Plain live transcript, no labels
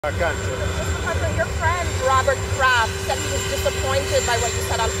Our country. Your friend Robert Kraft said he was disappointed by what you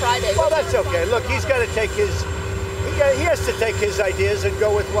said on Friday. Well, that's okay. Look, he's got to take he has to take his ideas and go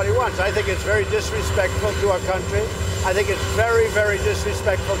with what he wants. I think it's very disrespectful to our country. I think it's very, very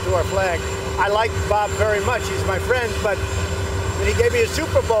disrespectful to our flag. I like Bob very much. He's my friend, but he gave me a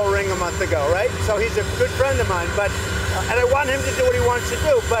Super Bowl ring a month ago, right? So he's a good friend of mine, and I want him to do what he wants to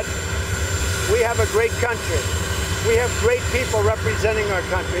do, but we have a great country. We have great people representing our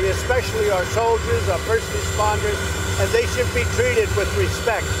country, especially our soldiers, our first responders, and they should be treated with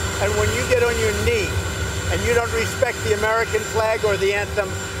respect. And when you get on your knee and you don't respect the American flag or the anthem,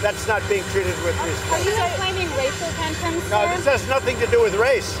 that's not being treated with respect. Are you claiming racial tensions, sir? No, this has nothing to do with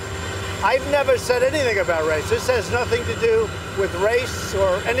race. I've never said anything about race. This has nothing to do with race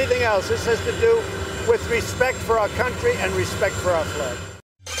or anything else. This has to do with respect for our country and respect for our flag.